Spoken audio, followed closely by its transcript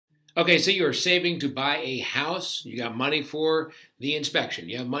Okay, so you're saving to buy a house. You got money for the inspection.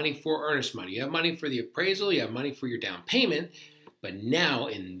 You have money for earnest money. You have money for the appraisal. You have money for your down payment. But now,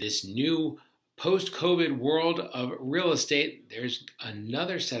 in this new post COVID world of real estate, there's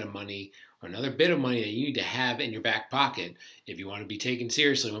another set of money or another bit of money that you need to have in your back pocket if you want to be taken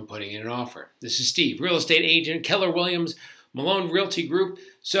seriously when putting in an offer. This is Steve, real estate agent, Keller Williams, Malone Realty Group.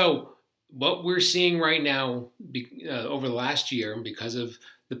 So, what we're seeing right now over the last year, because of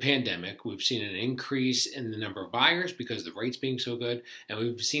the pandemic, we've seen an increase in the number of buyers because the rates being so good, and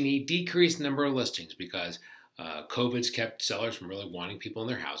we've seen a decreased number of listings because COVID's kept sellers from really wanting people in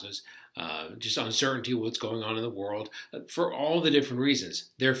their houses. Just uncertainty what's going on in the world for all the different reasons.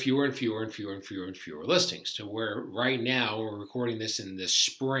 There are fewer and fewer and fewer and fewer and fewer listings. To where right now we're recording this in the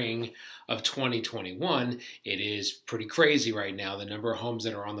spring of 2021, it is pretty crazy right now the number of homes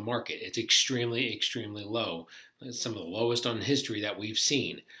that are on the market. It's extremely, extremely low. It's some of the lowest on history that we've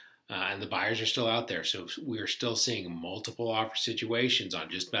seen. And the buyers are still out there. So we're still seeing multiple offer situations on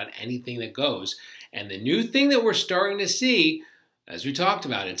just about anything that goes. And the new thing that we're starting to see, as we talked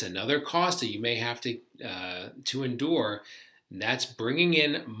about, it's another cost that you may have to endure. That's bringing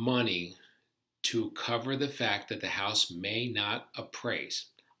in money to cover the fact that the house may not appraise.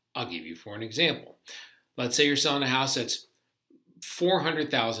 I'll give you for an example. Let's say you're selling a house that's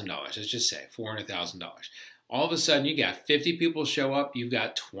 $400,000. Let's just say $400,000. All of a sudden, you got 50 people show up, you've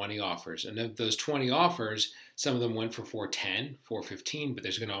got 20 offers. And of those 20 offers, some of them went for 410, 415, but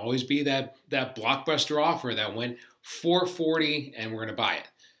there's going to always be that blockbuster offer that went 440 and we're going to buy it.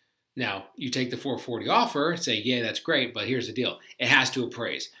 Now, you take the 440 offer, say, yeah, that's great, but here's the deal. It has to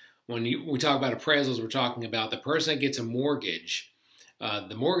appraise. When we talk about appraisals, we're talking about the person that gets a mortgage.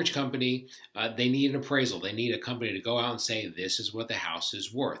 The mortgage company, they need an appraisal. They need a company to go out and say, this is what the house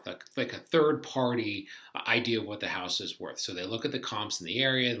is worth, like a third-party idea of what the house is worth. So they look at the comps in the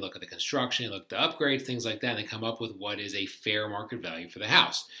area, they look at the construction, they look at the upgrades, things like that, and they come up with what is a fair market value for the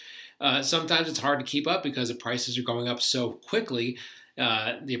house. Sometimes it's hard to keep up because the prices are going up so quickly.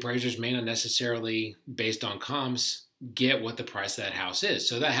 The appraisers may not necessarily, based on comps, get what the price of that house is.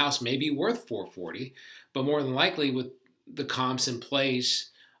 So that house may be worth 440, but more than likely with the comps in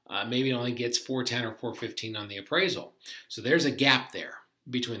place, maybe it only gets 410 or 415 on the appraisal. So there's a gap there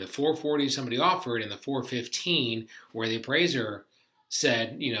between the 440 somebody offered and the 415 where the appraiser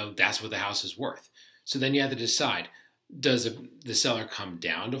said, that's what the house is worth. So then you have to decide, does the seller come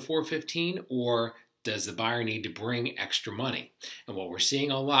down to 415 or does the buyer need to bring extra money? And what we're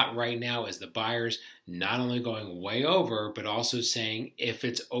seeing a lot right now is the buyers not only going way over, but also saying if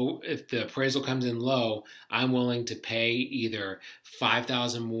the appraisal comes in low, I'm willing to pay either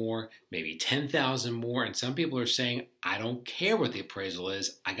 $5,000 more, maybe $10,000 more. And some people are saying, I don't care what the appraisal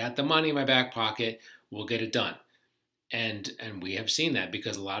is. I got the money in my back pocket. We'll get it done. And we have seen that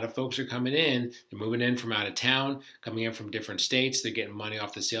because a lot of folks are coming in, they're moving in from out of town, coming in from different states, they're getting money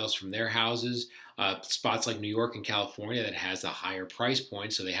off the sales from their houses. Spots like New York and California that has a higher price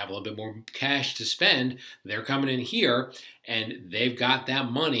point, so they have a little bit more cash to spend. They're coming in here, and they've got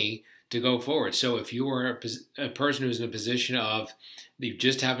that money to go forward. So if you are a person who's in a position of you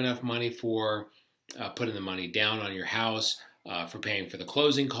just have enough money for putting the money down on your house, for paying for the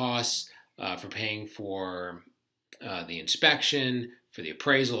closing costs, for paying for the inspection, for the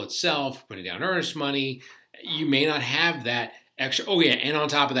appraisal itself, putting down earnest money, you may not have that extra. Oh yeah, and on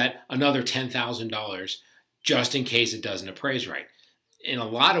top of that, another $10,000 just in case it doesn't appraise right. In a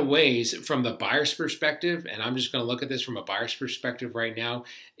lot of ways, from the buyer's perspective, and I'm just going to look at this from a buyer's perspective right now,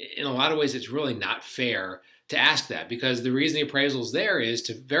 in a lot of ways it's really not fair to ask that because the reason the appraisal is there is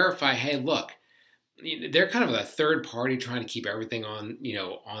to verify, hey, look, they're kind of a third party trying to keep everything on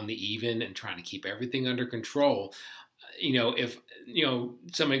the even and trying to keep everything under control. If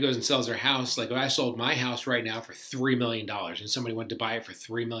somebody goes and sells their house, like if I sold my house right now for $3 million and somebody went to buy it for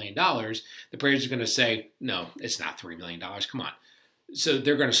 $3 million, the appraiser is going to say, no, it's not $3 million. Come on. So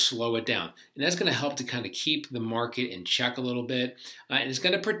they're going to slow it down. And that's going to help to kind of keep the market in check a little bit. And it's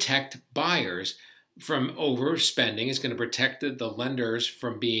going to protect buyers from overspending. It's going to protect the lenders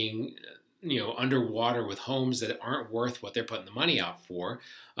from being underwater with homes that aren't worth what they're putting the money out for.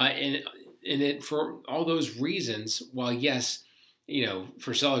 And it, for all those reasons, while yes,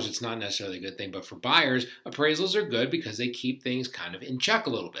 for sellers it's not necessarily a good thing, but for buyers, appraisals are good because they keep things kind of in check a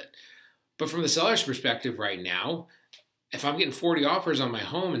little bit. But from the seller's perspective right now, if I'm getting 40 offers on my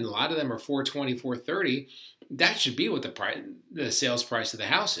home and a lot of them are 420, 430, that should be what the sales price of the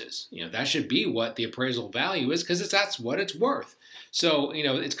house is. That should be what the appraisal value is because that's what it's worth. So,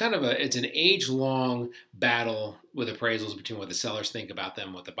 it's kind of it's an age-long battle with appraisals between what the sellers think about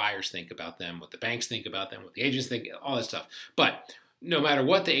them, what the buyers think about them, what the banks think about them, what the agents think, all that stuff. But no matter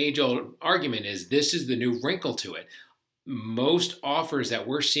what the age-old argument is, this is the new wrinkle to it. Most offers that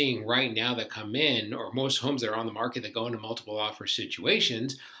we're seeing right now that come in, or most homes that are on the market that go into multiple offer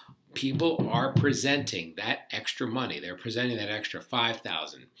situations, people are presenting that extra money. They're presenting that extra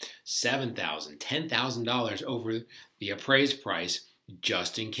 $5,000, $7,000, $10,000 over the appraised price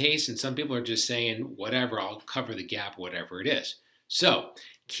just in case. And some people are just saying, whatever, I'll cover the gap, whatever it is. So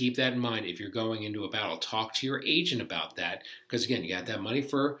keep that in mind if you're going into a battle. Talk to your agent about that, because again, you got that money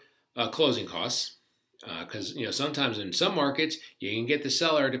for closing costs. Because sometimes in some markets you can get the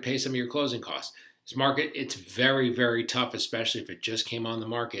seller to pay some of your closing costs. This market, it's very, very tough, especially if it just came on the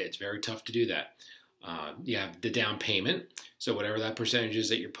market. It's very tough to do that. You have the down payment, so whatever that percentage is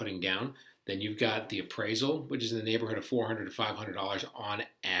that you're putting down. Then you've got the appraisal, which is in the neighborhood of $400 to $500 on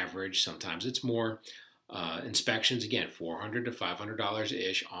average. Sometimes it's more. Inspections, again, $400 to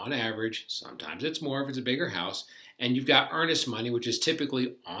 $500-ish on average. Sometimes it's more if it's a bigger house. And you've got earnest money, which is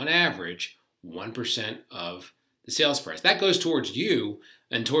typically, on average, 1% of the sales price. That goes towards you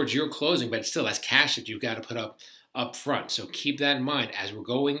and towards your closing, but still, that's cash that you've got to put up front. So keep that in mind as we're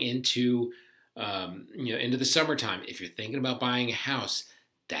going into into the summertime. If you're thinking about buying a house,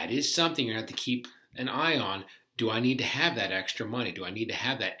 that is something you're going to have to keep an eye on. Do I need to have that extra money? Do I need to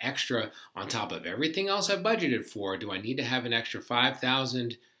have that extra on top of everything else I've budgeted for? Do I need to have an extra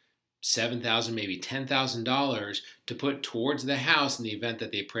 $5,000, $7,000, maybe $10,000 to put towards the house in the event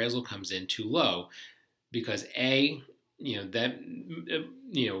that the appraisal comes in too low? Because we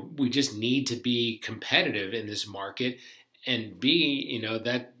just need to be competitive in this market, and B,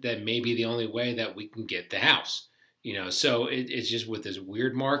 that may be the only way that we can get the house. So it's just with this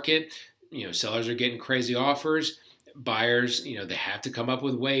weird market, sellers are getting crazy offers. Buyers, they have to come up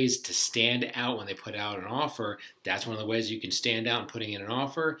with ways to stand out when they put out an offer. That's one of the ways you can stand out in putting in an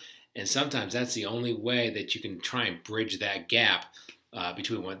offer. And sometimes that's the only way that you can try and bridge that gap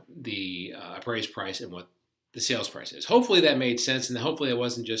between what the appraised price and what the sales price is. Hopefully that made sense, and hopefully it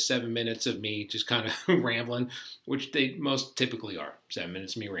wasn't just 7 minutes of me just kind of rambling, which they most typically are, 7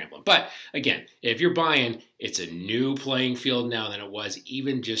 minutes of me rambling. But again, if you're buying, it's a new playing field now than it was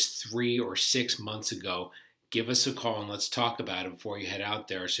even just 3 or 6 months ago. Give us a call and let's talk about it before you head out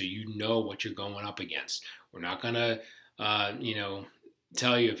there, so you know what you're going up against. We're not going to,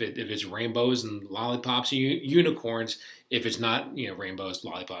 tell you if it's rainbows and lollipops and unicorns. If it's not, rainbows,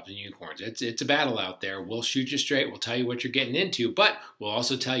 lollipops, and unicorns, it's a battle out there. We'll shoot you straight. We'll tell you what you're getting into, but we'll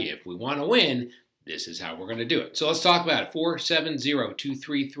also tell you if we want to win, this is how we're going to do it. So let's talk about it.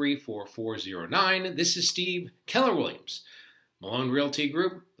 470-233-4409. This is Steve Keller Williams, Malone Realty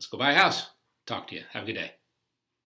Group. Let's go buy a house. Talk to you. Have a good day.